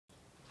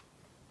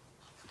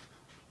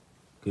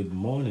Good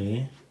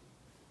morning.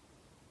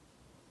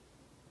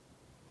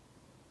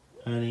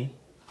 Honey,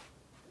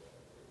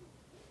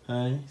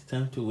 it's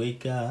time to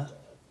wake up.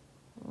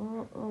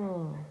 Come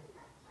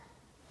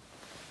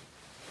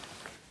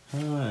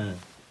on.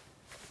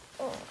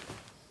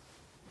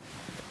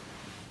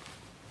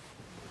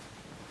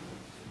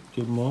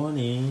 Good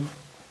morning.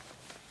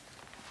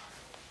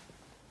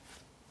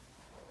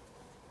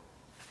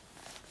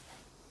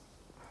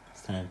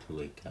 It's time to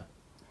wake up.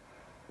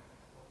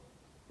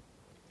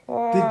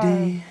 The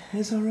day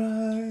has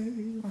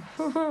arrived.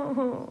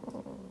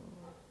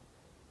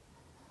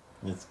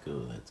 Let's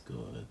go.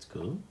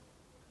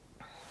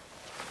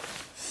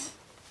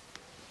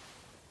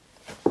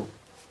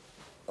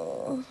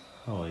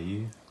 How are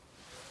you?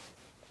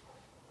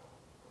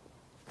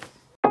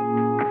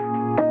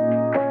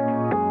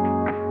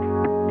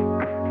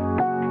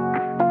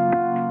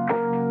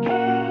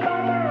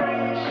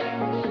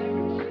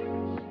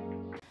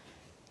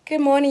 Good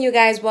morning, you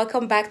guys.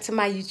 Welcome back to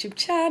my YouTube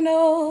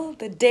channel.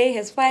 The day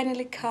has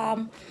finally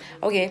come.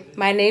 Okay,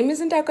 my name is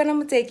Ndakwana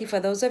Muteki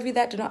for those of you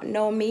that do not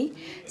know me.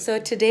 So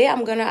today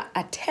I'm gonna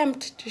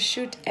attempt to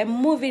shoot a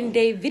moving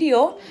day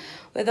video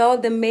with all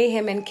the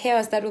mayhem and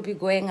chaos that will be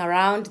going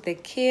around. The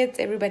kids,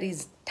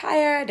 everybody's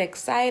tired,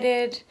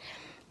 excited,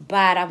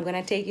 but I'm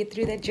gonna take you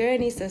through the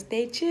journey, so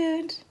stay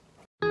tuned.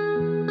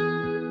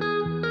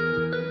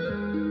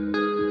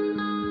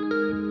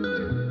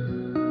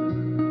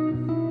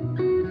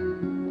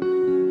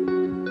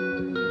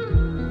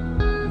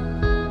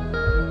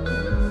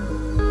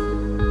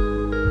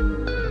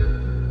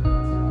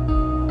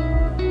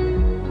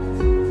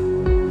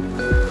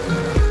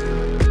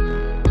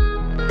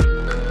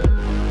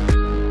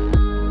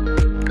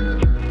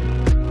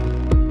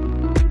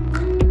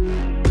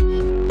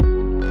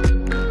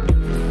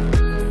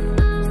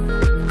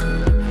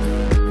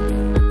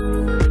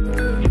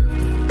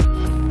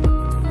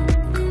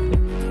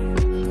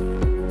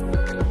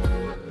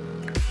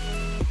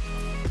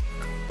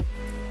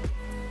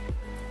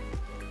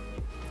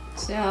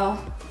 So,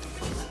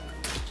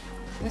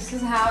 this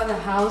is how the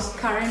house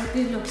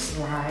currently looks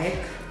like.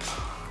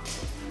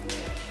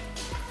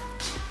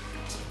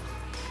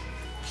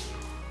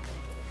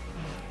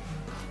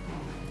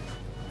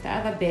 The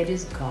other bed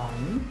is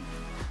gone.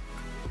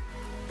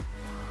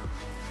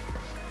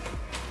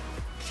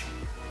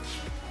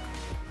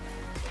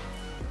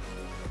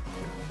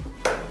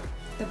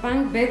 The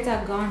bunk beds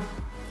are gone.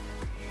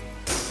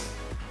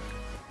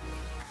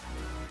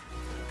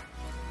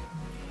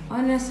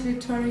 Honestly,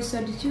 Tori,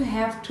 so did you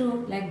have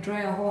to like draw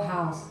your whole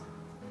house?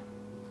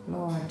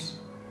 Lord.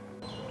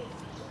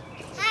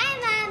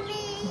 Hi,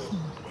 Mommy.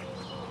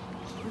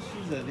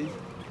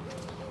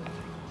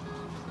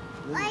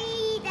 Why are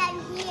you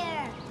down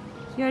here?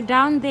 You're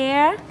down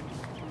there? You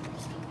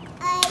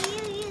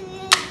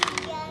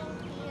down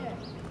here.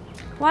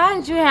 Why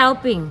aren't you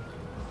helping?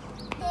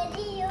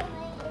 Daddy,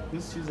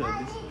 Whose shoes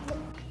are these?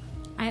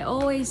 I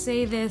always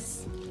say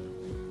this.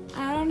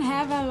 I don't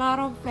have a lot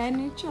of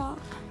furniture.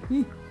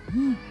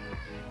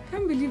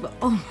 Can't believe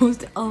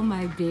almost all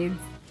my beds.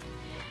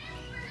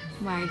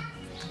 My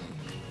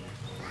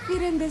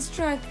feet in this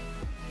truck.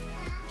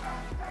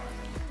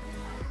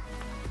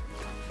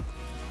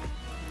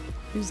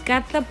 Who's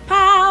got the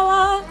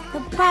power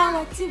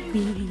to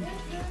be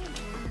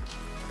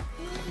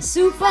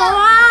super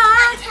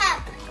one?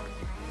 tap.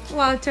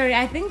 Well, Tori,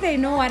 I think they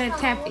know what a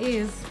tap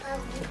is.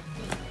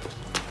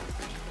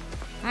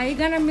 Are you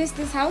gonna miss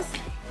this house?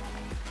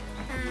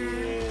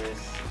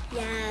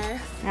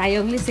 Yes. Are you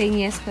only saying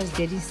yes because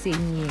Daddy's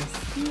saying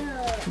yes?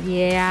 No.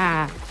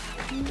 Yeah.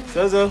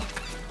 Zozo,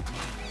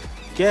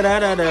 get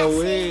out of the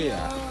way. No.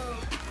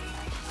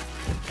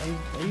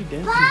 Are you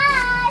dancing?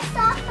 Bye,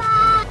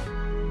 Safa.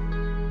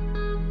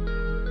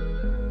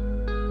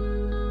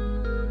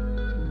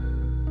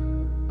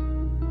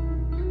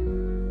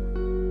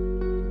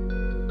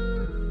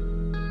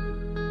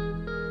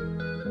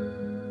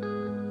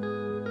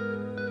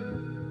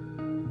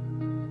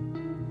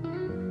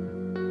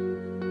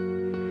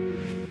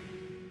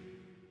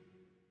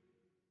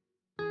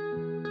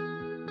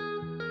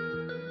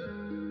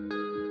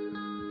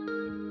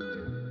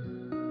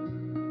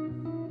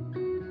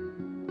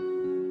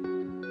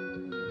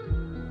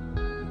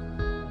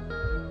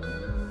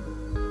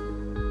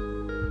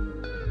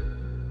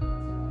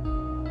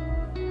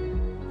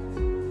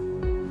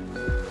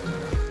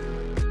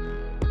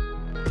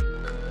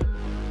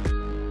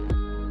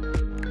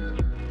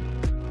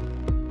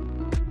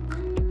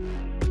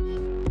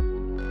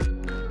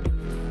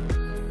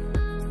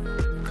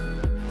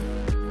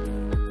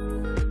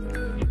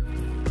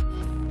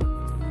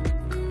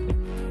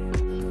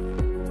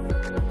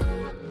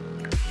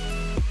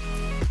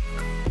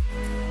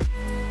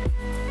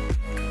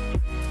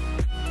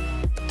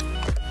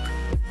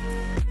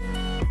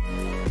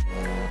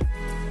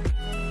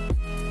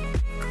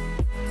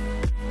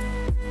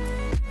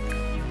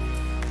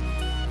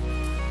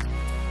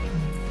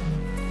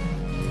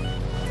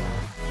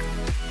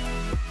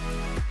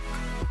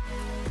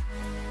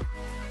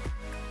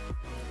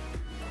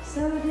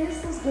 So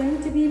this is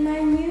going to be my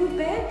new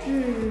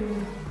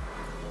bedroom.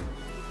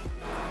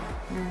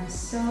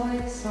 so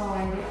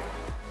excited.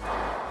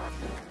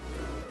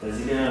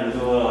 They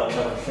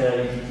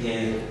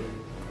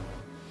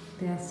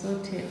are so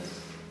tight.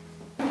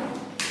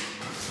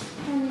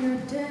 And you're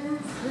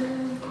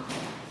dancing.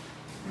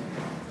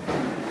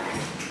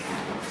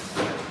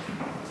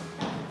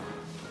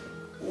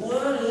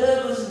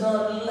 Whatever's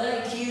not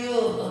like you.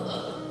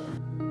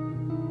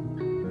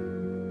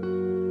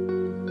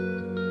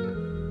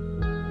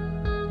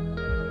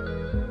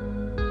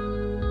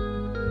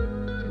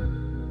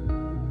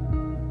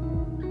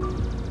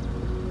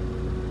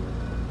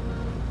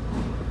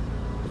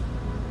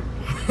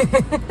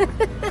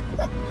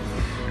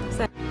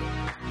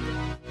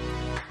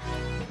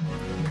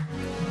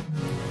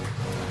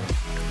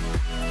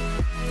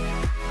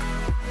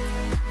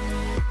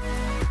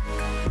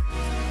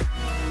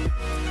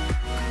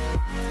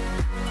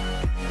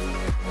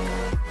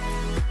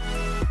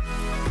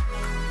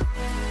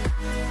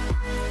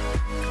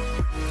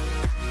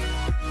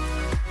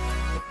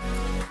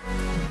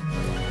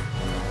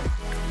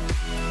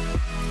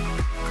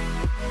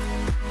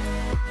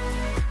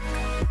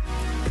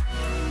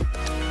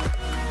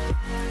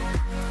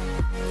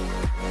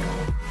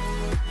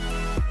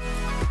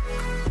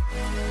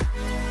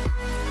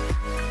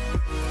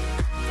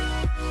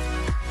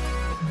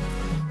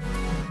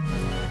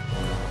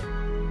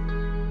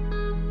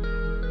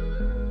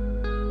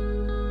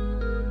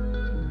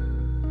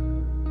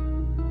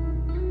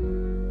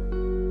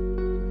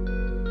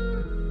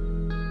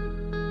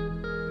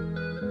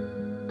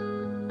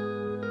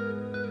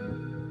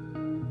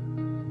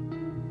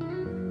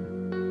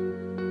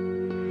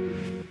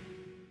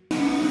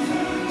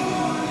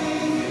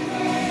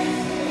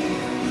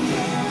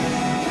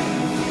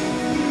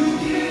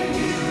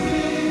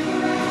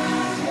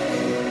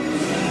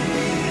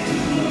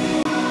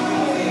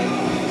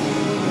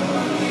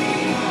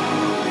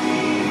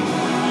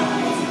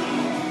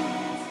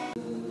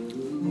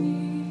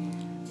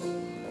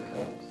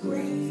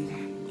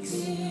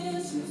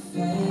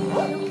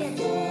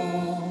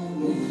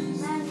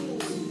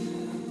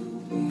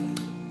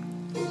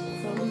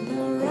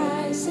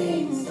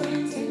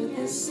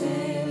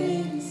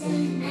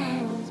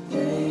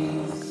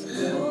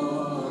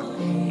 I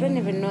don't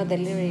even know the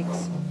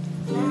lyrics.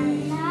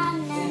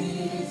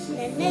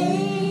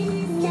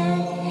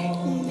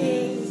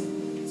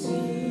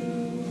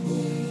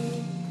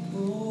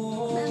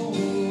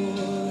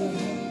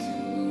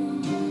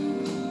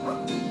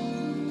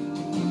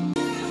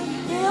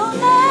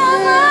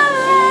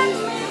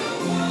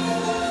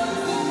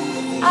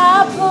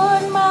 I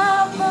put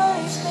my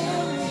voice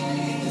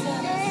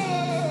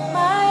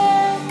my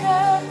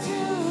anchor to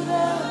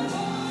the.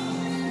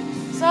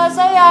 So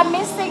you're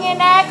missing in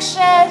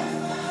action.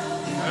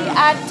 We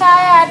are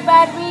tired,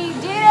 but we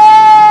did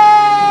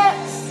it.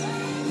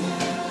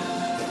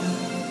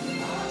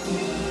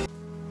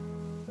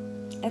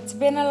 It's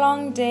been a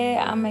long day.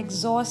 I'm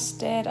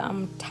exhausted.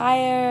 I'm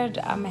tired.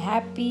 I'm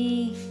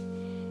happy.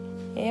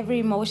 Every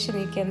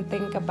emotion you can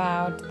think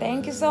about.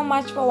 Thank you so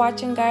much for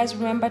watching, guys.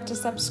 Remember to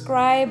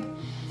subscribe,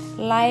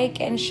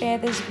 like, and share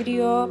this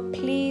video.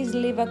 Please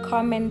leave a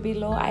comment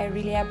below. I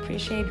really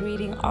appreciate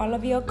reading all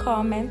of your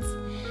comments.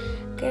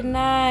 Good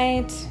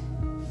night.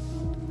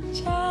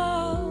 Ciao.